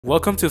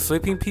Welcome to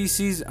Flipping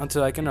PCs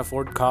Until I Can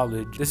Afford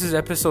College. This is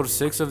episode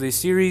 6 of this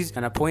series,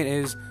 and the point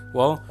is,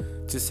 well,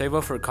 to save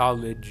up for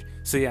college.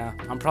 So yeah,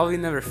 I'm probably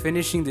never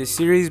finishing this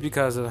series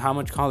because of how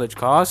much college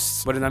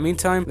costs, but in the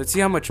meantime, let's see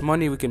how much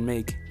money we can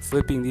make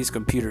flipping these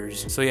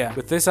computers. So yeah,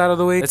 with this out of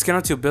the way, let's get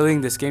on to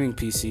building this gaming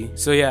PC.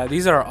 So yeah,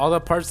 these are all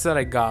the parts that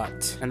I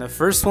got, and the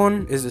first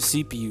one is the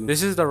CPU.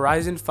 This is the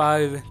Ryzen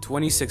 5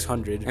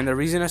 2600, and the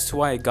reason as to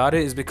why I got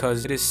it is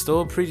because it is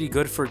still pretty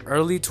good for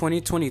early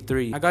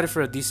 2023. I got it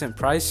for a decent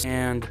price,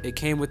 and it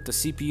came with the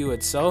CPU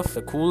itself,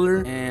 the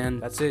cooler,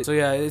 and that's it. So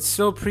yeah, it's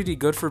still pretty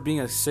good for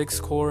being a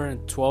 6-core and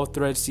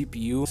 12-thread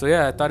CPU. So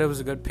yeah, I thought it was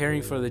a good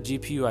pairing for the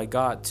GPU I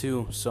got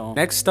too. So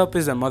next up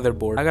is a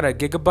motherboard. I got a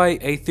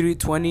Gigabyte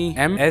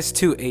A320M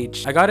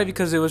S2H. I got it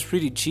because it was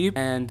pretty cheap,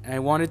 and I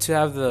wanted to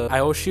have the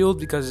IO shield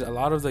because a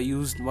lot of the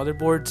used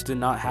motherboards do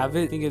not have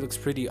it. I think it looks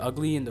pretty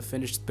ugly in the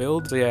finished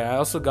build. So yeah, I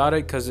also got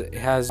it because it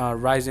has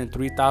Ryzen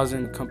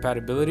 3000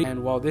 compatibility,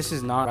 and while this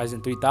is not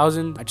Ryzen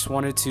 3000, I just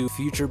wanted to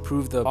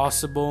future-proof the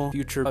possible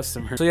future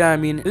customer. So yeah, I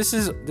mean,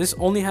 this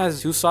only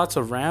has 2 slots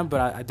of RAM,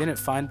 but I didn't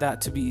find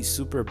that to be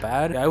super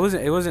bad. Yeah,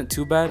 it wasn't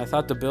too bad. I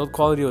thought the build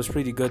quality was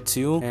pretty good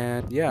too,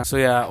 and yeah, so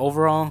yeah,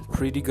 overall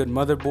pretty good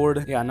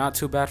motherboard. Yeah, not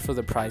too bad for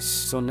the price.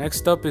 So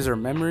next up is our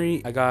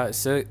memory. I got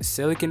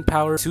silicon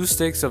power 2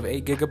 sticks of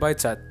 8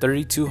 gigabytes at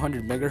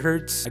 3200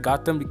 megahertz. I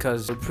got them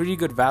because they're pretty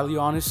good value,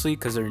 honestly,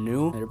 because they're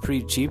new and they're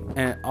pretty cheap,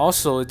 and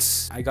also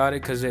I got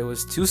it because it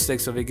was 2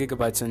 sticks of 8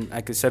 gigabytes, and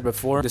like I said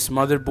before, this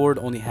motherboard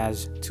only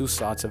has 2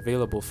 slots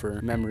available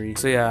for memory.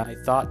 So yeah, I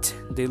thought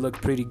they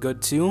looked pretty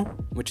good too,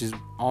 which is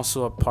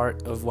also a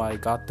part of why I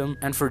got them.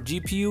 And for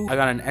GPU, I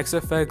got an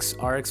XFX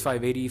RX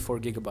 580 4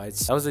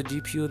 gigabytes. That was a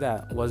GPU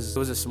it was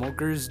a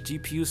smoker's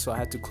GPU, so I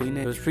had to clean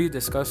it. It was pretty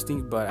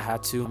disgusting, but I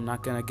had to. I'm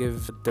not gonna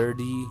give a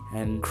dirty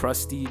and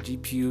crusty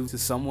GPU to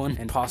someone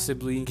and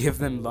possibly give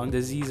them lung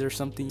disease or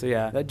something. So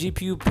yeah, that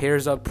GPU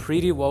pairs up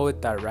pretty well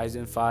with that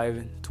Ryzen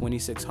 5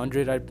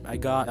 2600 I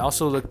got. It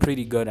also looked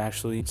pretty good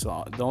actually.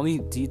 So the only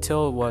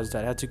detail was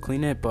that I had to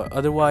clean it, but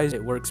otherwise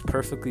it works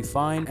perfectly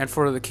fine. And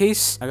for the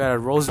case, I got a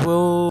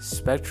Rosewill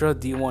Spectra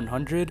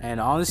D100, and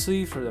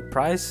honestly, for the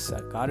price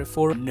I got it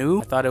for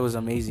new, I thought it was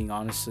amazing,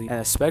 honestly. And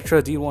a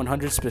Spectra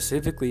D100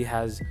 specifically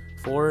has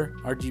 4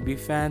 RGB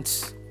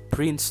fans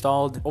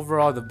pre-installed.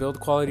 Overall, the build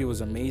quality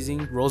was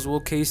amazing.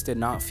 Rosewill case did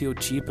not feel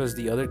cheap as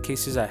the other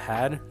cases I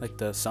had, like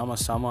the Sama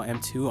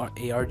M2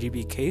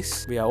 ARGB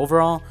case. But yeah,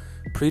 overall,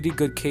 pretty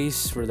good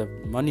case for the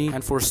money.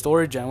 And for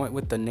storage, I went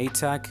with the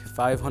Netac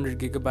 500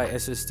 gigabyte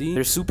SSD.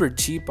 They're super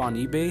cheap on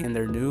eBay and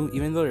they're new,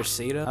 even though they're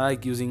SATA. I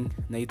like using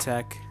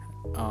Netac.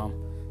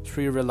 It's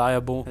pretty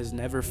reliable, has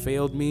never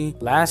failed me.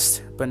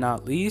 Last but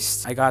not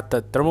least, I got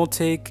the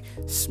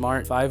Thermaltake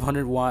Smart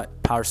 500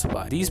 watt power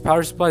supply. These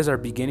power supplies are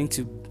beginning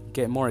to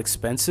get more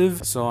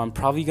expensive, so I'm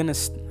probably gonna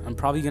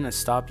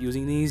stop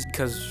using these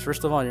because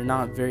first of all, they're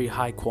not very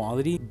high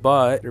quality,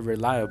 but they're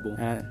reliable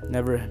and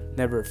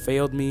never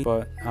failed me.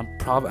 But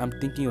I'm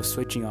thinking of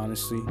switching,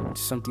 honestly,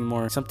 to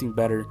something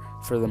better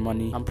for the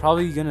money. I'm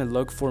probably gonna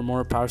look for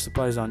more power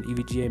supplies on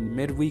EVGA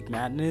midweek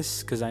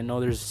madness because I know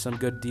there's some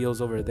good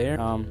deals over there.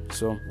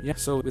 So yeah,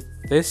 so with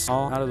this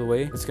all out of the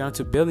way, let's get on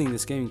to building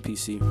this gaming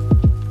PC.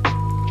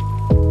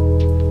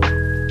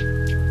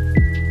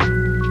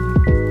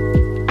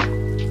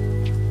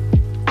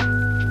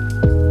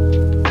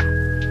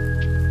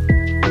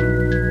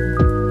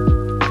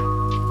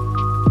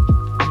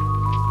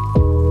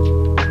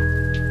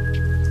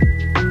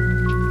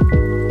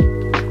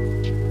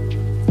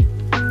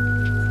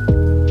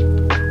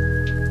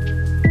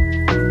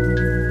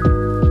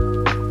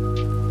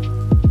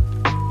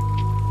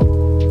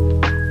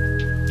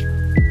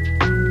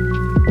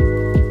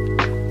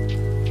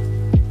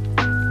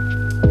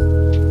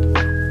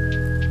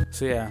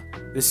 So yeah,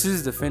 this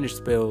is the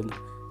finished build.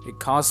 It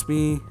cost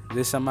me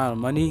this amount of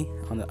money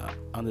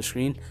on the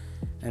screen,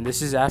 and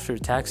this is after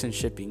tax and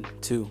shipping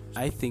too.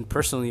 I think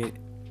personally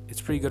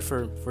it's pretty good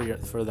for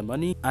the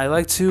money. I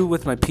like to,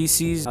 with my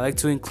PCs, I like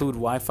to include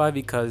Wi-Fi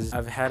because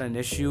I've had an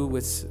issue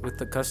with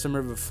the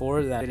customer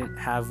before that didn't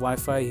have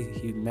Wi-Fi.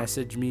 He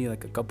messaged me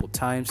like a couple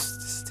times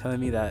just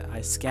telling me that I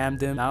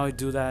scammed him. Now I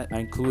do that. I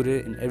include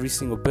it in every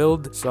single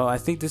build. So I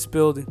think this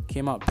build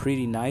came out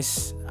pretty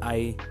nice.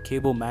 I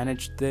cable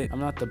managed it. I'm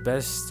not the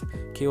best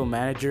cable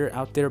manager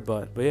out there,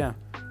 but yeah.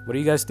 What do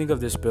you guys think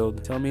of this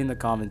build? Tell me in the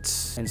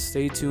comments, and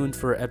stay tuned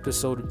for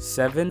episode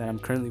 7 that I'm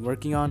currently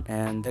working on,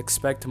 and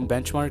expect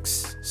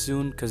benchmarks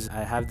soon because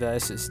I have the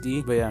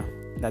SSD. But yeah,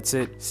 that's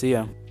it. See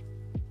ya.